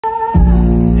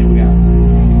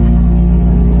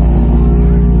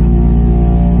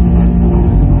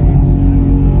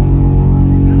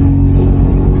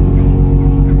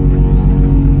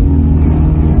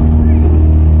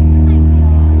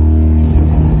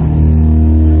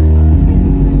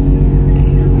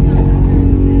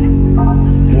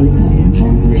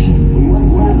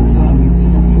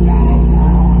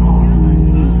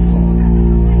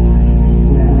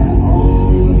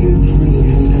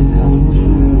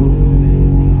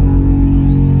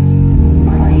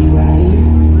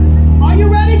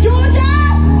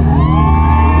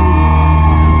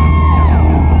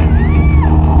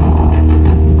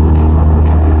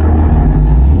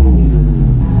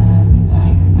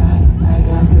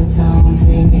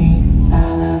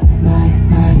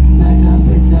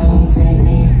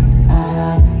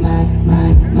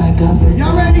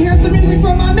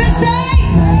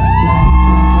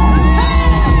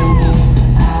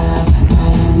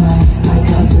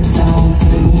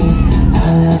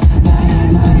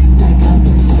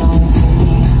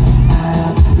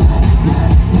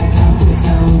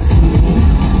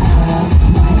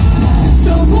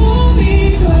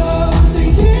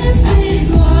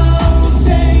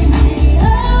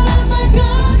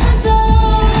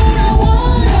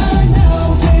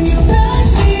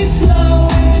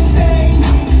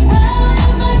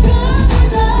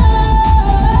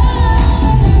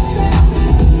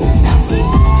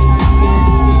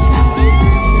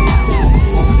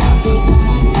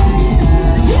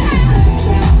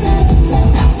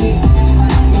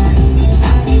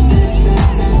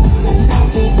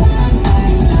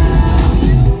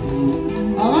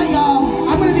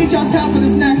need y'all's help for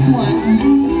this next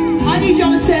one. I need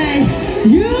y'all to say,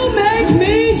 "You make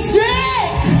me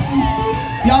sick."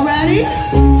 Y'all ready?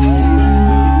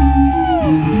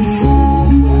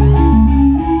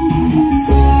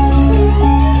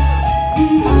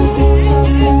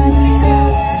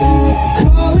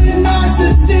 Calling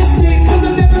narcissistic, 'cause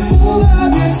I'm never full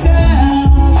of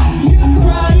yourself. You're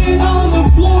crying on the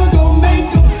floor, go make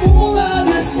a fool of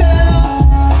yourself.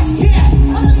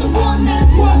 Yeah, I'm not the one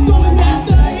that's worth going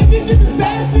after. If you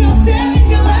disrespect me, I'll stand in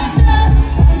your laughter.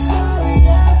 I'm sorry,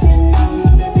 I can no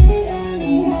longer be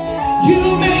any help. You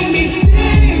make me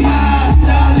sing, my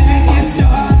stomach is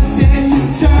starting to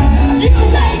turn. You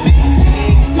make me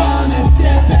sing, gonna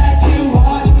sit back and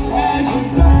watch as you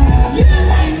burn. You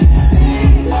make me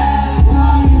sing, laugh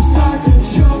while you start to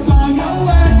choke on your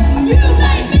words. You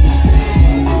make me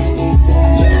sing,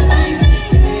 you make me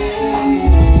sing.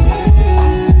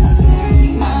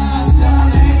 My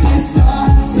stomach is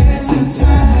starting to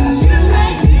turn. You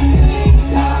make me sing,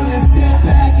 gonna sit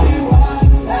back and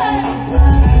watch as you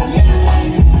burn. You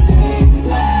make me sing,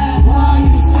 laugh while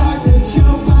you start to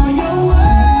choke on your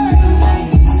words. You make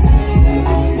me sing,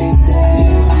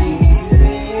 you make me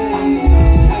sing, you make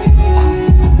me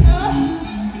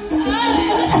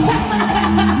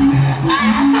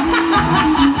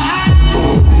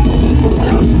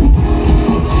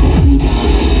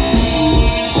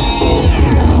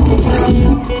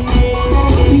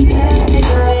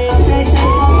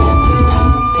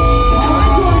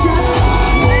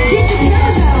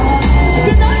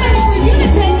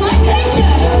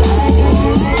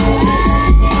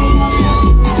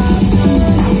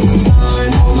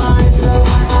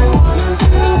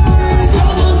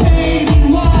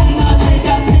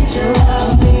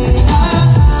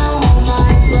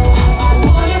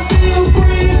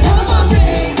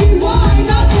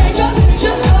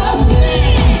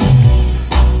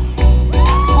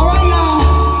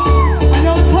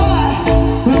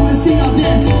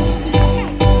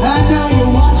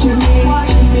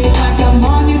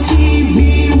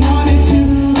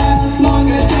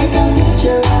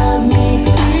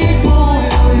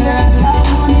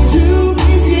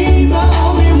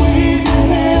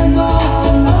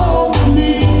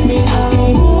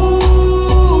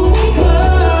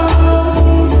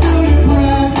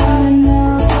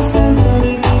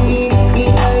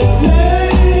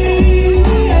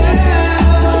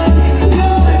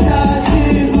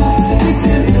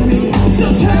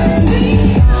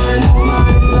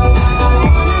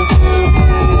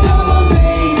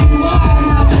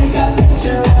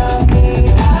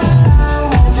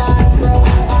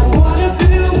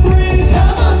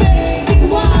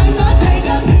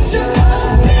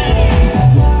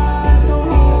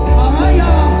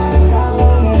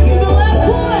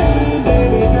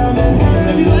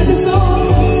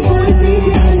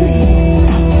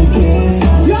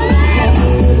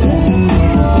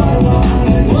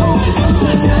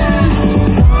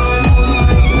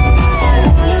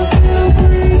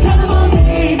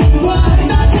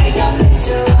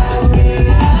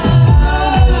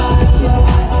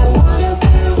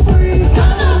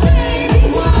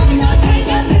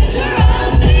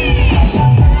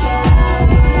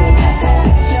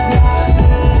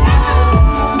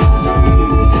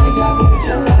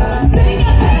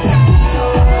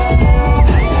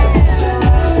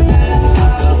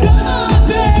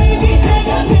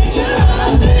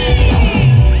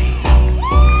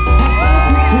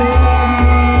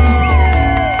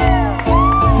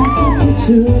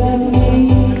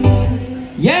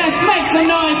Yes, make some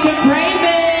noise for Craven.